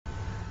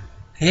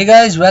Hey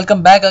guys,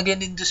 welcome back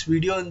again in this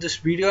video. In this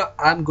video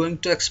I'm going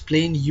to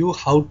explain you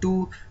how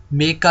to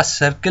make a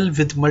circle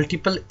with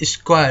multiple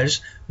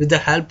squares with the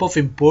help of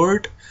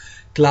import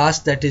class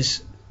that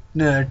is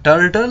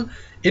turtle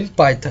in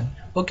Python.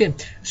 Okay,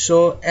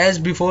 so as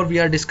before we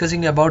are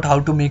discussing about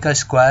how to make a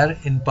square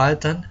in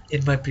Python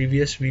in my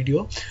previous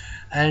video,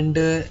 and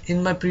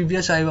in my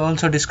previous I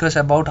also discussed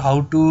about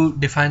how to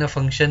define a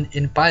function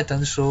in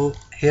Python. So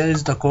here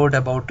is the code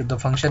about the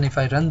function. If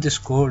I run this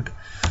code,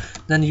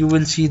 then you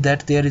will see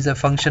that there is a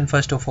function.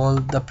 First of all,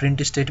 the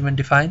print statement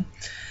defined,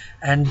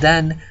 and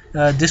then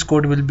this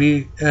code will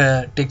be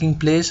taking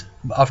place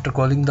after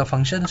calling the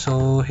function.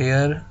 So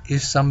here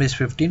is sum is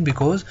 15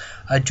 because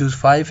I choose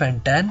 5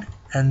 and 10,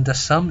 and the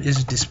sum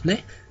is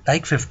display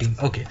like 15.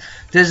 Okay,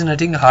 there is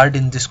nothing hard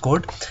in this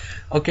code.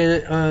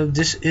 Okay,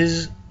 this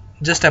is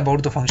just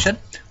about the function.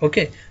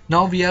 Okay,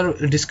 now we are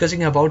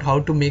discussing about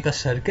how to make a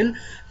circle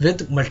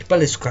with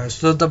multiple squares.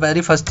 So the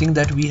very first thing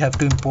that we have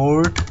to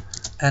import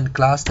and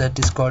class that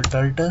is called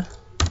turtle.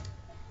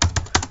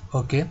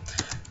 Okay,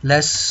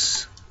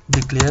 let's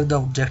declare the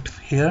object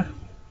here.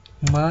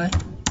 My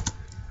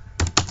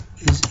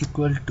is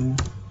equal to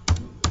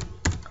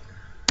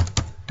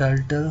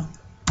turtle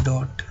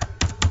dot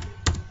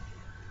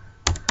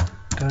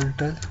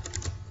turtle.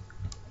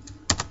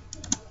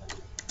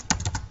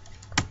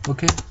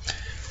 Okay,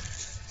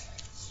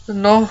 so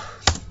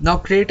now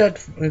create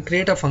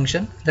a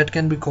function that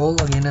can be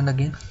called again and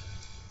again.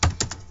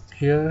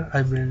 Here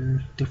I will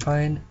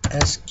define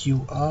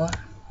sqr,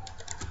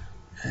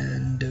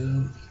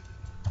 and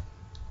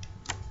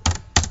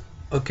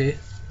okay,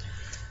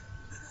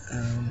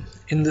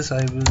 in this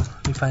I will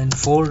define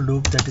for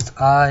loop that is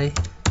I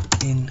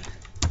in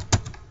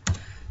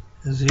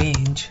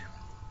range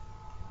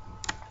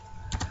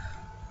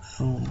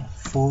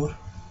 4.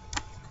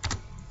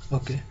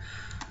 Okay,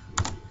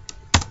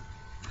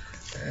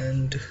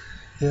 and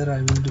here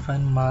I will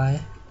define my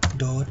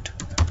dot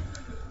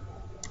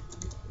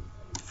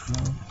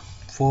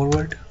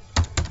forward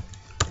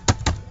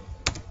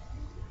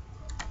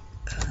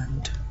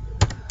and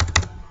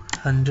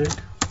 100,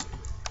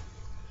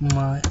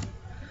 my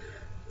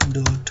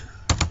dot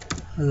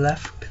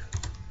left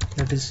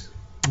that is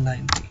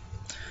 90.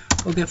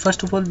 Okay,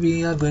 first of all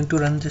we are going to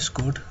run this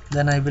code,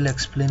 then I will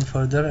explain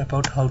further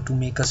about how to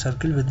make a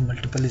circle with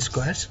multiple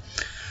squares.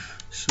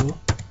 So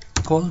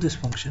call this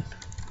function,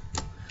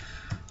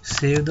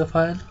 save the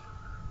file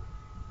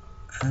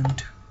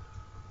and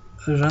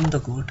run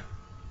the code.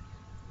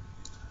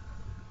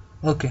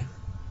 Okay,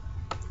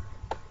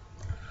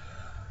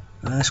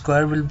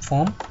 square will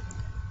form.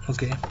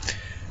 Okay,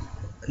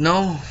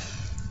 now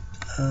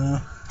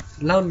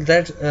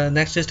that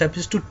next step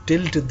is to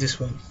tilt this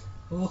one.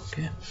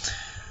 Okay,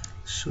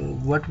 so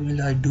what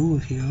will I do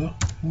here?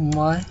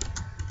 My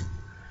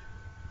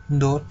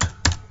dot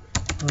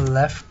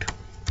left,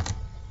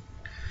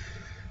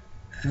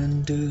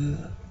 and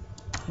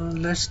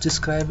let's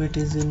describe it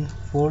as in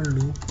for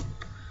loop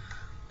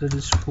that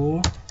is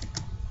for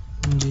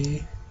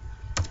j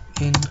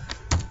in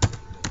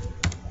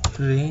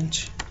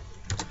range,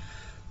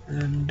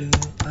 and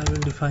I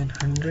will define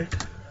 100.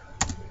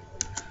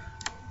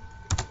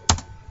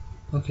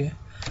 Okay,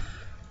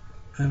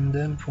 and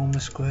then from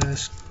square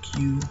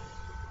sqr,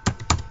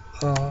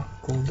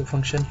 call the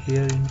function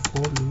here in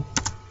for loop,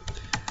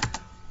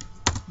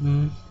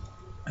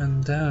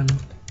 and then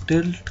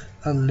tilt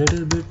a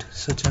little bit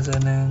such as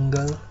an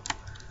angle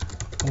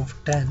of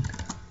 10.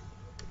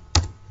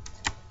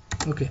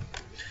 Okay,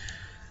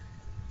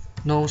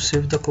 now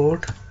save the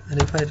code,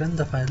 and if I run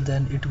the file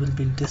then it will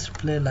be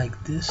display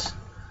like this.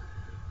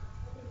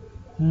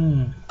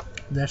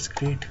 That's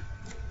great.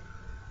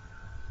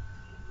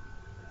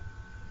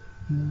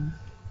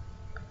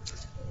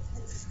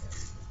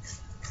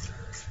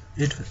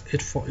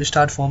 It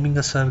start forming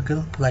a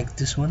circle like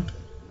this one.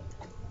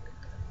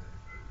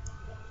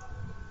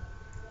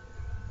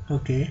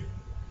 Okay,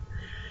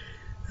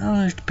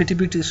 it pretty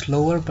bit is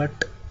slower, but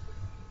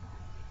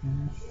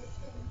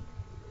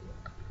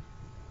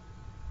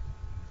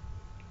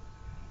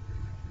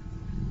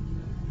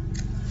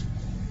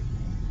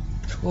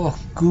oh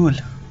cool,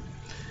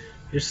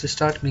 it's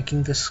start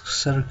making this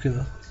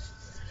circle.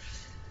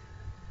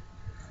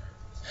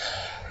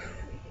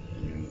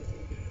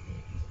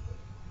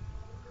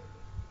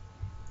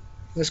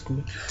 That's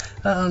cool.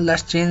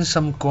 Let's change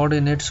some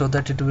coordinates so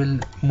that it will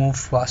move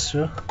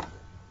faster.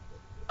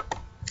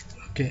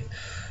 Okay,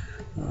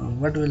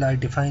 what will I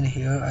define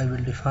here? I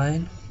will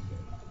define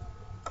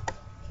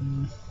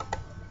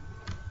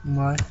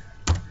my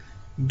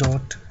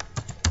dot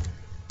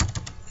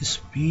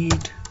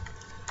speed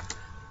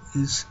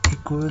is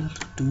equal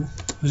to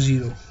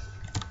 0.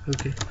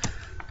 Okay,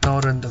 now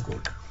run the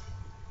code.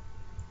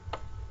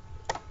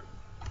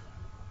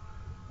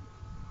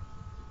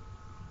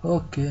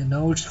 Okay,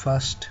 now it's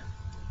fast.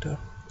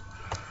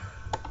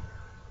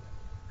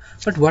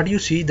 But what you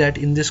see that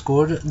in this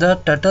code, the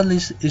turtle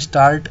is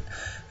start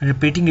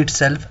repeating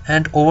itself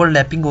and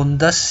overlapping on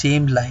the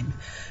same line.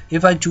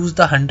 if I choose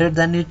the 100,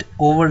 then it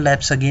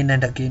overlaps again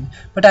and again,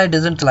 but I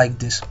doesn't like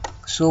this.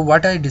 So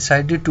what I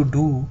decided to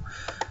do,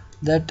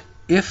 that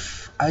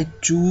if I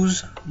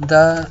choose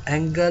the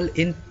angle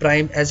in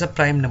prime as a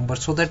prime number,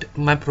 so that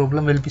my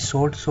problem will be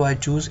solved. So I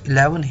choose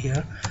 11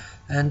 here,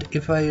 and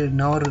if I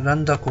now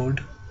run the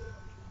code,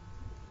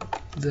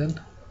 then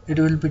it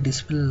will be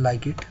displayed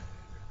like it.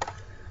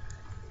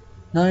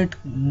 Now it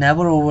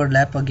never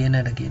overlap again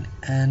and again,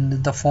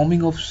 and the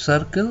forming of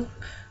circle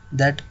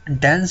that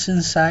dense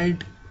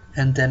inside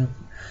and then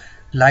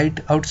light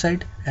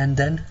outside, and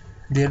then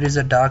there is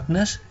a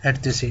darkness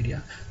at this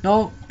area.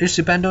 Now it's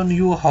depend on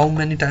you how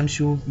many times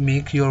you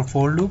make your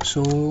for loop.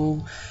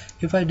 So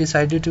if I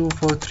decided to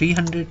for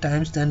 300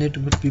 times, then it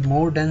would be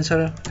more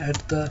denser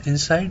at the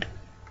inside.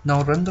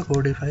 Now run the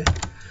code. If I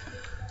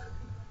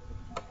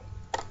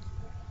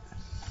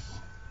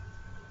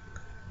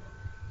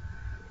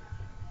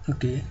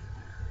okay,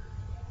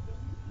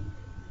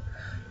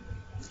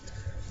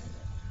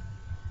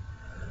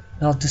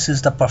 now this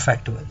is the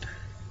perfect one.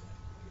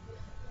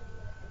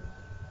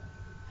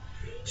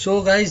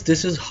 So guys,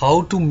 this is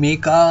how to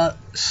make a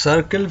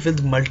circle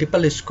with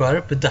multiple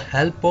square with the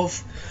help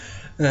of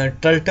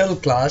turtle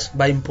class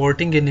by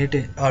importing in it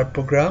our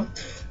program.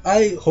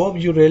 I hope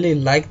you really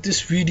like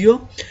this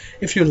video.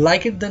 If you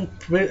like it, then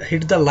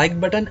hit the like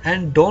button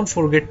and don't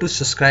forget to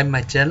subscribe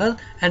my channel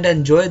and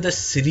enjoy the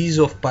series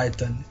of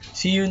Python.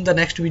 See you in the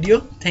next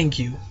video. Thank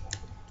you.